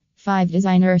5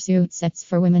 designer suit sets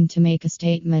for women to make a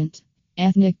statement.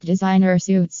 Ethnic designer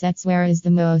suit sets wear is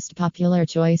the most popular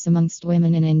choice amongst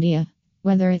women in India.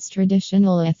 Whether it's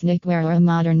traditional ethnic wear or a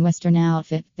modern Western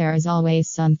outfit, there is always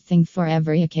something for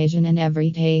every occasion and every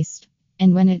taste.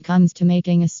 And when it comes to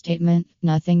making a statement,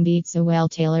 nothing beats a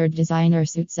well-tailored designer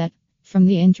suit set. From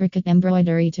the intricate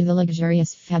embroidery to the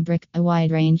luxurious fabric, a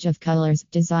wide range of colors,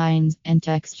 designs, and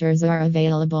textures are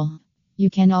available. You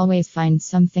can always find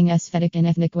something aesthetic in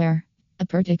ethnic wear. A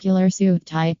particular suit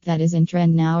type that is in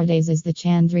trend nowadays is the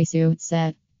Chandri suit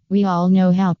set. We all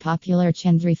know how popular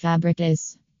Chandri fabric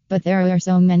is, but there are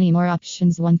so many more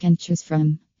options one can choose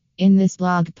from. In this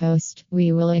blog post,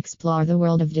 we will explore the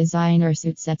world of designer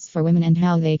suit sets for women and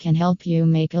how they can help you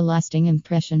make a lasting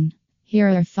impression. Here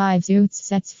are 5 suit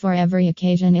sets for every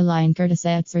occasion. A-line kurta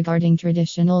sets. Regarding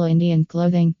traditional Indian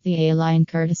clothing, the A-line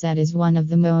kurta set is one of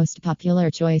the most popular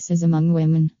choices among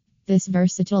women. This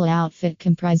versatile outfit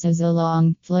comprises a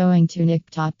long, flowing tunic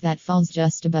top that falls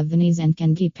just above the knees and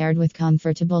can be paired with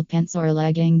comfortable pants or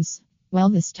leggings.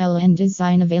 While the style and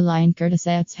design of A-line kurta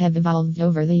sets have evolved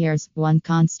over the years, one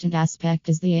constant aspect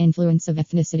is the influence of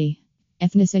ethnicity.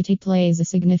 Ethnicity plays a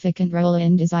significant role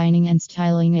in designing and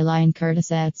styling A-line kurta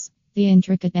sets. The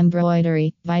intricate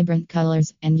embroidery, vibrant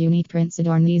colors, and unique prints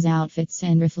adorn these outfits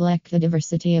and reflect the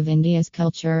diversity of India's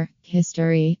culture,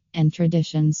 history, and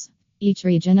traditions. Each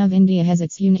region of India has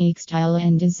its unique style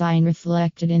and design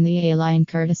reflected in the A-line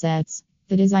kurta sets.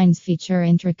 The designs feature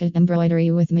intricate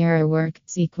embroidery with mirror work,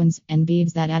 sequins, and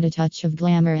beads that add a touch of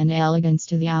glamour and elegance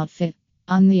to the outfit.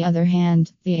 On the other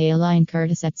hand, the A-line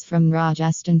kurta sets from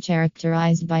Rajasthan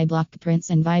characterized by block prints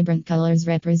and vibrant colors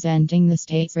representing the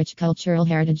state's rich cultural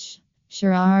heritage.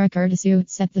 Sharara kurta suit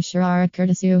set. The Sharara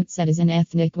kurta suit set is an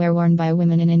ethnic wear worn by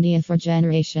women in India for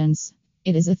generations.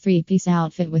 It is a 3-piece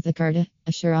outfit with a kurta,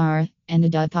 a sharara, and a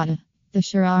dupatta. The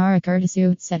Sharara kurta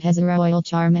suit set has a royal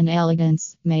charm and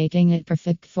elegance, making it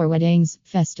perfect for weddings,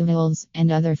 festivals, and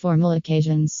other formal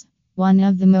occasions. One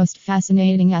of the most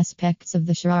fascinating aspects of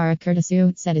the Sharara kurta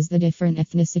suit set is the different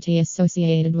ethnicity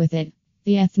associated with it.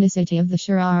 The ethnicity of the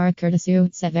Sharara kurta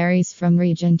suit set varies from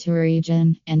region to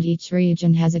region, and each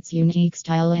region has its unique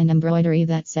style and embroidery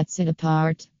that sets it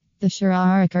apart. The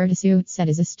Sharara kurta suit set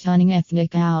is a stunning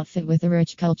ethnic outfit with a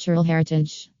rich cultural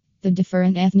heritage. The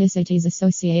different ethnicities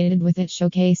associated with it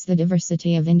showcase the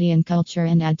diversity of Indian culture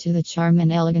and add to the charm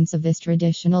and elegance of this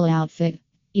traditional outfit.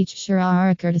 Each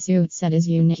Sharara kurta suit set is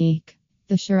unique.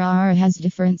 The Sharara has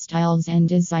different styles and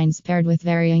designs paired with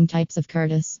varying types of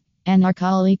kurtas.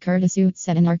 Anarkali kurta suit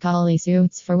set. Anarkali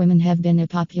suits for women have been a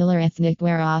popular ethnic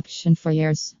wear option for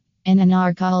years. An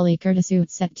Anarkali kurta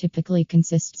suit set typically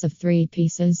consists of 3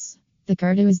 pieces. The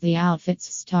kurta is the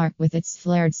outfit's star with its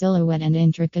flared silhouette and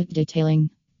intricate detailing.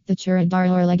 The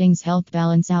churidar or leggings help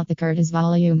balance out the kurta's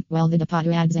volume, while the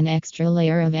dupatta adds an extra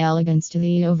layer of elegance to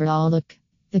the overall look.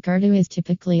 The kurta is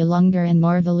typically longer and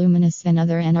more voluminous than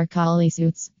other Anarkali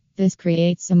suits. This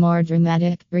creates a more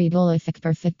dramatic, regal effect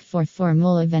perfect for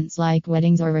formal events like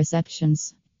weddings or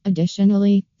receptions.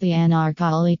 Additionally, the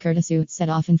Anarkali kurta suit set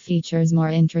often features more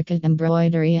intricate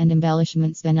embroidery and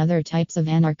embellishments than other types of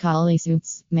Anarkali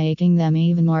suits, making them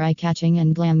even more eye-catching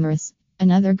and glamorous.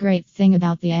 Another great thing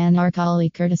about the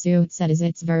Anarkali kurta suit set is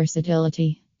its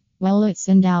versatility. While it's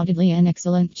undoubtedly an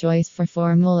excellent choice for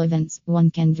formal events,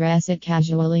 one can dress it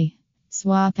casually.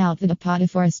 Swap out the dupatta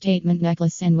for a statement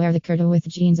necklace and wear the kurta with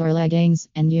jeans or leggings,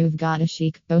 and you've got a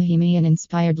chic,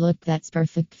 bohemian-inspired look that's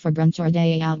perfect for brunch or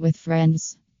day out with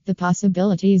friends. The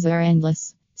possibilities are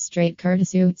endless. Straight kurta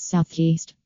suits. Southeast.